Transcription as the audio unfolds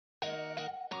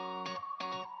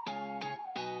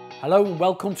Hello and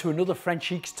welcome to another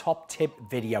Frenchic's Top Tip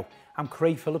video. I'm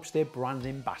Craig Phillips, their brand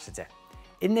ambassador.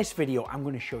 In this video, I'm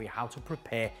going to show you how to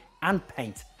prepare and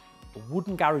paint a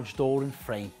wooden garage door and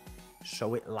frame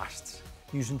so it lasts,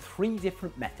 using 3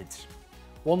 different methods.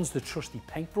 One's the trusty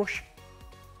paintbrush,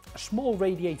 a small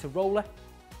radiator roller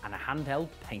and a handheld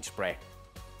paint sprayer.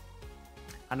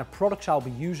 And the products I'll be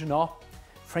using are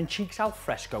Frenchic's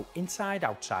Fresco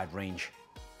inside-outside range.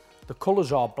 The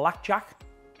colours are blackjack,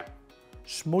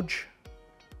 smudge,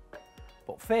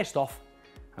 but first off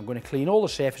I'm going to clean all the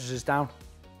surfaces down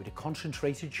with a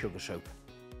concentrated sugar soap.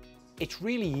 It's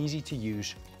really easy to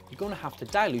use. You're going to have to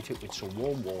dilute it with some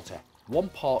warm water, 1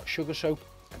 part sugar soap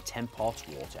and 10 parts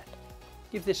water.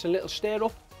 Give this a little stir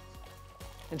up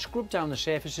and scrub down the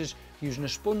surfaces using a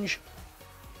sponge.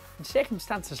 In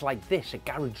circumstances like this, a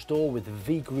garage door with a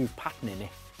V-groove pattern in it,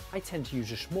 I tend to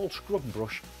use a small scrubbing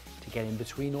brush to get in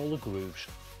between all the grooves.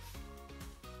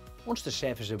 Once the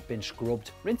surfaces have been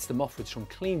scrubbed, rinse them off with some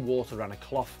clean water and a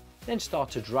cloth, then start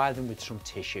to dry them with some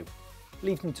tissue.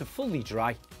 Leave them to fully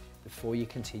dry before you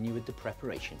continue with the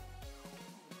preparation.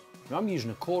 Now I'm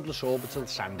using a cordless Orbital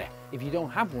sander. If you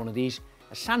don't have one of these,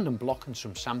 a sanding block and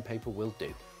some sandpaper will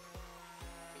do.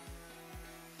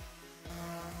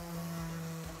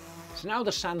 So now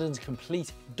the sanding's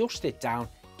complete, dust it down,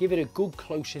 give it a good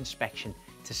close inspection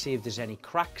to see if there's any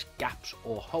cracks, gaps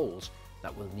or holes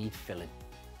that will need filling.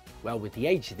 Well, with the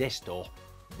age of this door,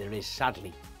 there is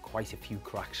sadly quite a few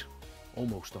cracks,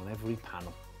 almost on every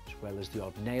panel, as well as the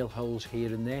odd nail holes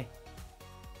here and there.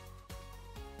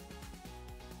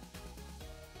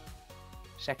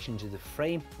 Sections of the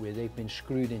frame where they've been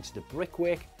screwed into the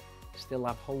brickwork still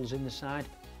have holes in the side.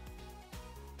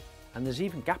 And there's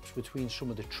even gaps between some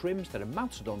of the trims that are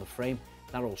mounted on the frame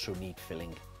that also need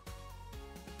filling.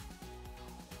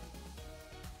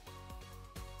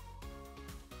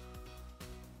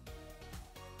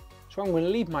 So I'm going to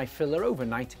leave my filler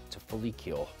overnight to fully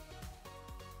cure.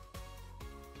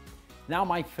 Now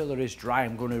my filler is dry,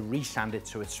 I'm going to resand it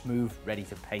so it's smooth, ready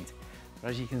to paint.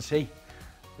 But as you can see,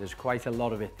 there's quite a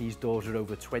lot of it. These doors are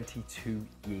over 22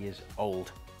 years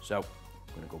old. So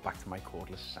I'm going to go back to my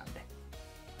cordless sander.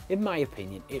 In my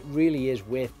opinion, it really is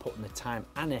worth putting the time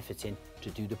and effort in to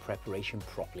do the preparation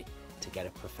properly to get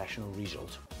a professional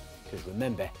result. Because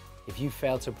remember, if you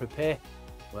fail to prepare,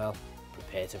 well,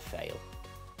 prepare to fail.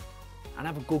 And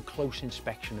have a good close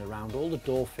inspection around all the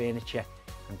door furniture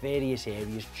and various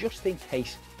areas just in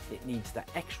case it needs that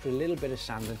extra little bit of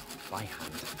sanding by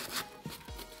hand.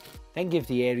 Then give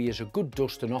the areas a good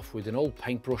dusting off with an old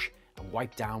paintbrush and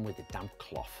wipe down with a damp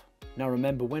cloth. Now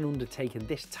remember, when undertaking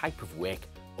this type of work,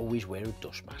 always wear a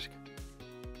dust mask.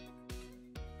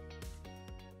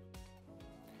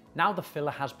 Now the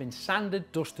filler has been sanded,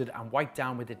 dusted and wiped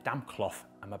down with a damp cloth,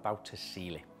 I'm about to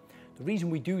seal it. The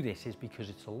reason we do this is because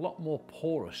it's a lot more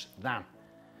porous than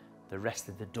the rest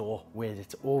of the door where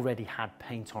it's already had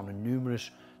paint on and numerous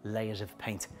layers of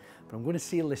paint. But I'm going to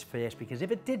seal this first because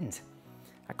if it didn't,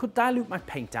 I could dilute my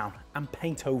paint down and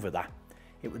paint over that.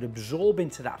 It would absorb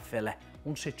into that filler.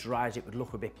 Once it dries, it would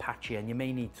look a bit patchy and you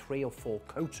may need 3 or 4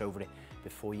 coats over it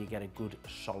before you get a good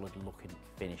solid looking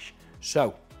finish.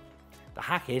 So the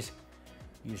hack is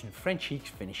using Frenchic's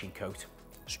finishing coat.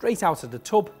 Straight out of the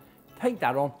tub, paint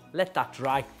that on, let that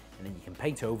dry, and then you can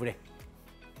paint over it.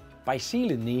 By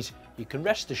sealing these, you can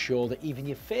rest assured that even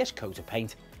your first coat of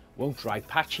paint won't dry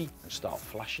patchy and start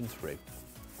flashing through.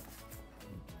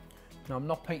 Now I'm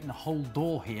not painting the whole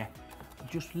door here, I'm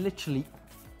just literally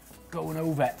going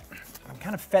over, I'm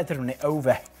kind of feathering it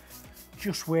over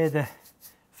just where the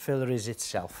filler is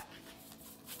itself.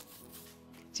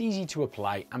 It's easy to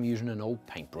apply, I'm using an old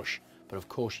paintbrush, but of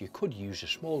course you could use a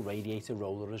small radiator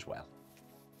roller as well.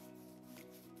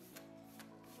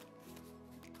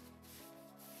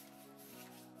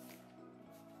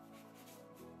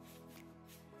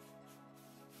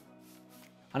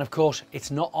 And of course,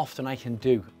 it's not often I can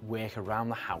do work around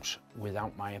the house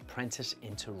without my apprentice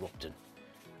interrupting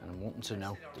and wanting to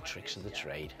know the tricks of the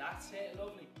trade. That's it,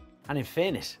 lovely. And in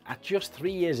fairness, at just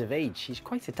 3 years of age, she's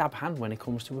quite a dab hand when it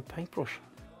comes to a paintbrush.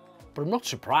 But I'm not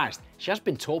surprised, she has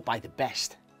been taught by the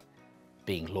best,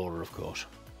 being Laura of course.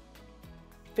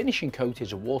 Finishing coat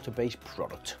is a water-based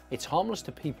product. It's harmless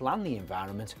to people and the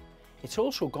environment. It's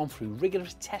also gone through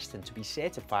rigorous testing to be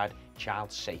certified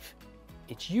child safe.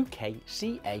 It's UK,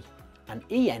 CA and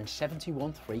EN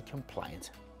 713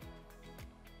 compliant.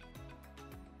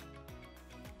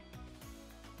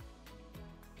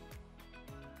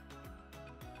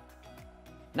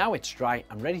 Now it's dry,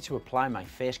 I'm ready to apply my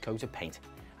first coat of paint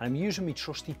and I'm using my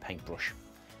trusty paintbrush.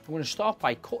 I'm going to start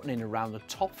by cutting in around the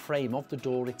top frame of the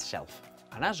door itself.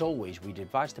 And as always, we'd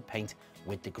advise to paint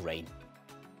with the grain.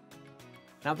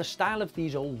 Now the style of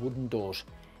these old wooden doors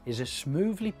is a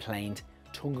smoothly planed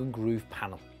tongue and groove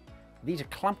panel. These are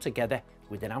clamped together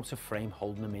with an outer frame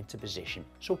holding them into position,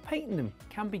 so painting them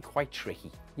can be quite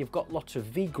tricky. You've got lots of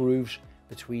V-grooves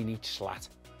between each slat.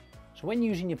 So when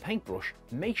using your paintbrush,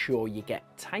 make sure you get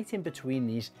tight in between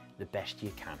these the best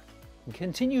you can. And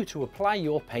continue to apply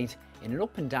your paint in an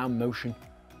up and down motion,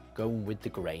 going with the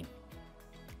grain.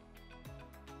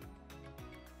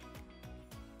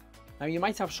 Now you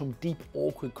might have some deep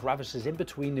awkward crevices in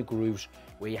between the grooves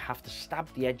where you have to stab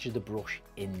the edge of the brush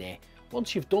in there.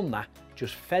 Once you've done that,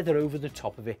 just feather over the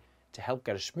top of it to help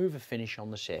get a smoother finish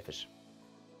on the surface.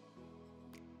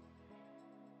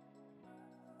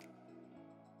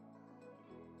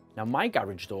 Now my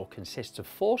garage door consists of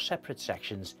 4 separate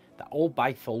sections that all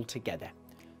bifold together.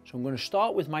 So I'm going to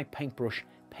start with my paintbrush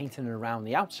painting around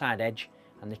the outside edge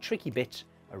and the tricky bits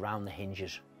around the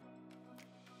hinges.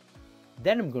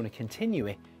 Then I'm going to continue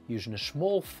it using a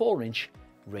small 4-inch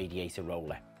radiator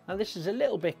roller. Now this is a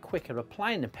little bit quicker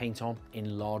applying the paint on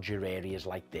in larger areas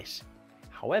like this.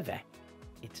 However,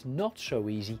 it's not so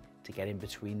easy to get in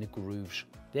between the grooves.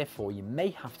 Therefore you may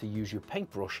have to use your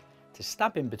paintbrush to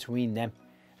stab in between them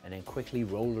and then quickly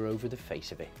roller over the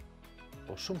face of it.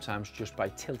 Or sometimes just by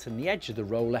tilting the edge of the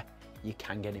roller, you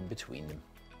can get in between them.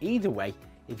 Either way,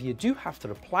 if you do have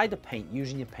to apply the paint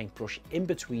using your paintbrush in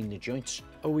between the joints,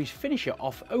 always finish it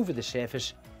off over the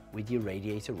surface with your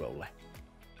radiator roller.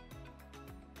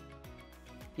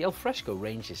 The Fresco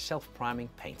range is self-priming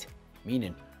paint,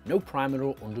 meaning no primer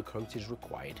or undercoat is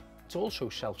required. It's also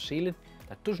self-sealing,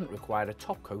 that doesn't require a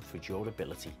top coat for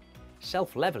durability.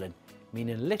 Self-leveling,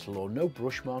 meaning little or no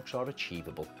brush marks are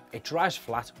achievable. It dries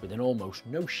flat with an almost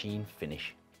no sheen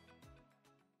finish.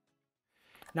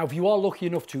 Now if you are lucky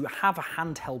enough to have a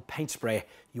handheld paint sprayer,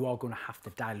 you are going to have to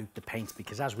dilute the paint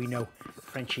because as we know,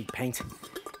 Frenchic paint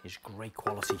is great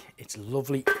quality. It's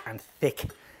lovely and thick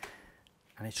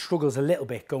and it struggles a little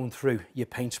bit going through your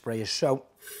paint sprayers. So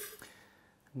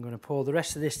I'm going to pour the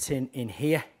rest of this tin in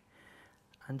here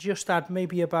and just add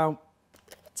maybe about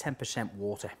 10%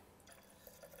 water.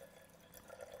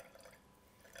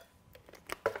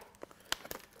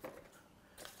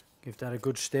 Give that a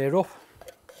good stir up.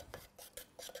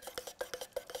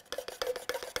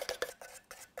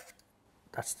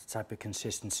 That's the type of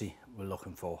consistency we're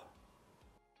looking for.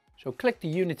 So click the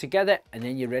unit together and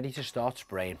then you're ready to start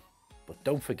spraying. But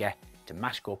don't forget to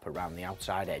mask up around the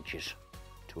outside edges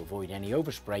to avoid any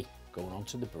overspray going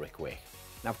onto the brickwork.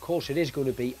 Now of course it is going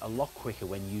to be a lot quicker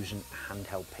when using a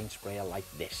handheld paint sprayer like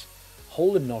this.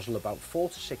 Hold the nozzle about 4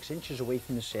 to 6 inches away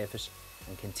from the surface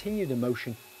and continue the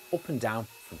motion up and down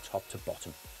from top to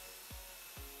bottom.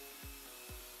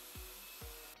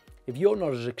 If you're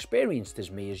not as experienced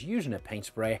as me as using a paint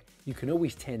sprayer, you can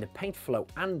always turn the paint flow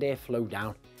and airflow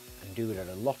down and do it at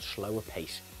a lot slower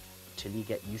pace until you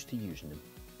get used to using them.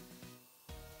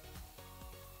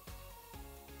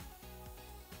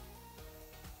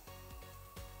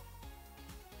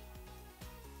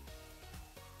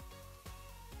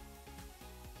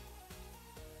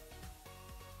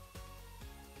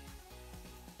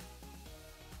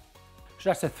 So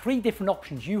that's the 3 different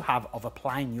options you have of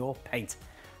applying your paint.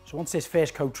 So once this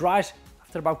first coat dries,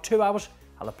 after about 2 hours,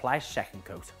 I'll apply a second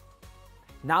coat.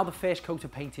 Now the first coat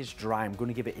of paint is dry, I'm going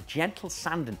to give it a gentle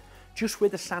sanding, just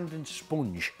with a sanding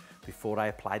sponge, before I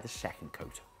apply the second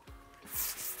coat.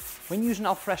 When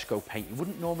using Fresco paint, you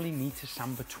wouldn't normally need to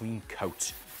sand between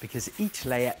coats, because each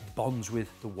layer bonds with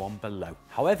the one below.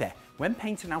 However, when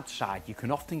painting outside, you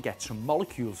can often get some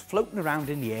molecules floating around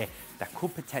in the air that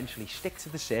could potentially stick to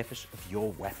the surface of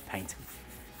your wet paint.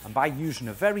 And by using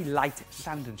a very light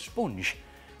sanding sponge,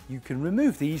 you can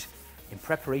remove these in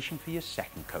preparation for your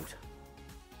second coat.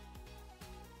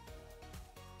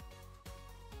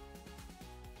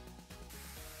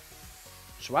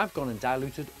 So I've gone and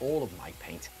diluted all of my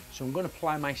paint. So I'm going to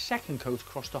apply my second coat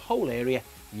across the whole area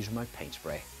using my paint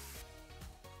spray.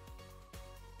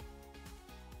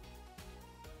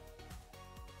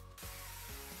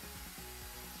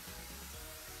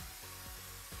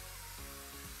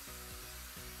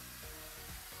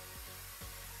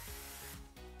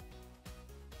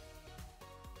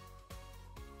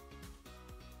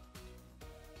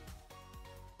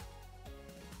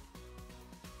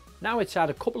 Now it's had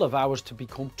a couple of hours to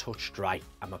become touch dry.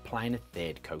 I'm applying a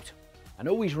third coat. And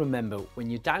always remember, when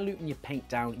you're diluting your paint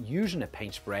down using a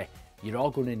paint spray, you're all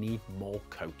going to need more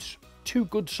coats. 2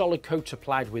 good solid coats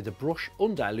applied with a brush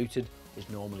undiluted is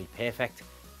normally perfect,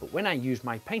 but when I use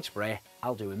my paint sprayer,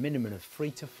 I'll do a minimum of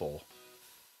 3 to 4.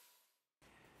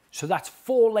 So that's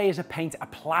 4 layers of paint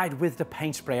applied with the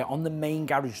paint sprayer on the main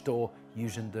garage door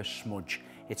using the smudge.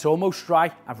 It's almost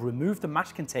dry. I've removed the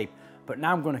masking tape, but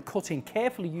now I'm going to cut in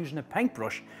carefully using a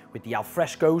paintbrush with the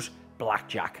Fresco's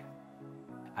Blackjack.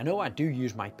 I know I do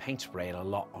use my paint sprayer a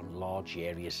lot on large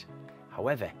areas.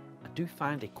 However, I do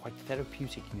find it quite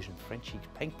therapeutic using Frenchic's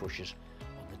paintbrushes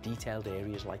on the detailed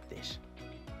areas like this,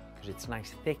 because it's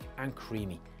nice, thick and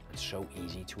creamy and so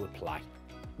easy to apply.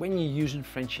 When you're using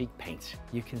Frenchic paint,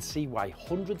 you can see why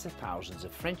hundreds of thousands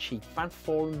of Frenchic fan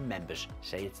forum members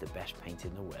say it's the best paint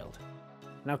in the world.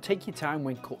 Now take your time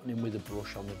when cutting in with a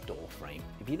brush on the door frame.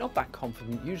 If you're not that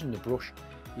confident using the brush,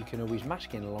 you can always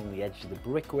mask in along the edge of the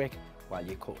brickwork while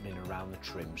you're cutting in around the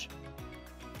trims.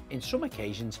 In some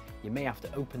occasions, you may have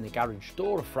to open the garage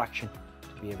door a fraction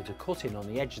to be able to cut in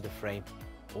on the edge of the frame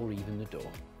or even the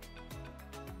door.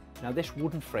 Now this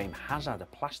wooden frame has had a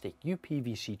plastic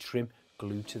UPVC trim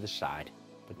glued to the side,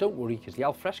 but don't worry because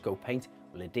the Fresco paint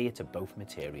will adhere to both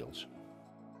materials.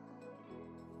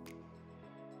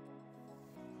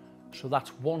 So that's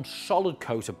one solid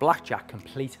coat of Blackjack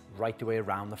complete right the way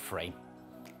around the frame.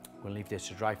 We'll leave this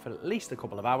to dry for at least a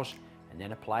couple of hours and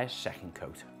then apply a second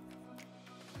coat.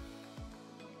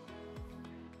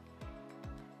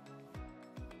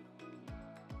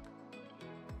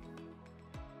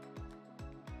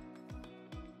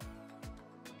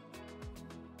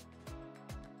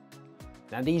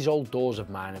 Now these old doors of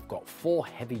mine have got 4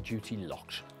 heavy duty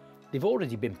locks. They've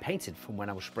already been painted from when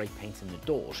I was spray painting the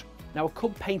doors. Now I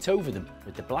could paint over them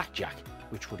with the Blackjack,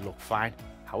 which would look fine.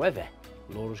 However,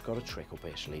 Laura's got a trick up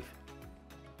her sleeve.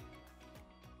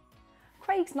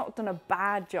 Craig's not done a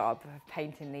bad job of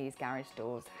painting these garage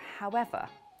doors. However,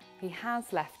 he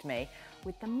has left me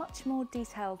with the much more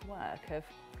detailed work of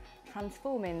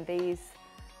transforming these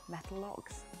metal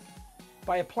locks.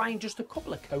 By applying just a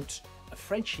couple of coats of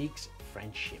Frenchic's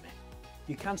Frenshimmer.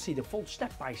 You can see the full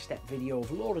step-by-step video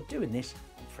of Laura doing this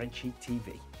on Frenchic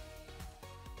TV.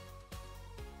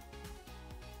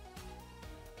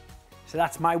 So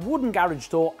that's my wooden garage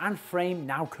door and frame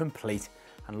now complete,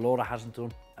 and Laura hasn't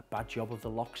done a bad job of the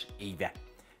locks either.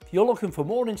 If you're looking for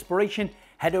more inspiration,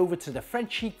 head over to the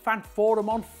Frenchic fan forum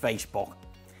on Facebook.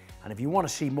 And if you want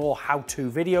to see more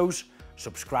how-to videos,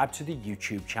 subscribe to the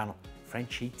YouTube channel,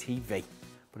 Frenchic TV.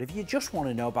 But if you just want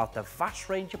to know about the vast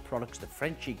range of products that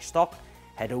Frenchic stock,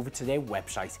 head over to their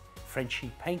website,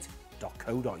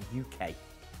 frenchicpaint.co.uk.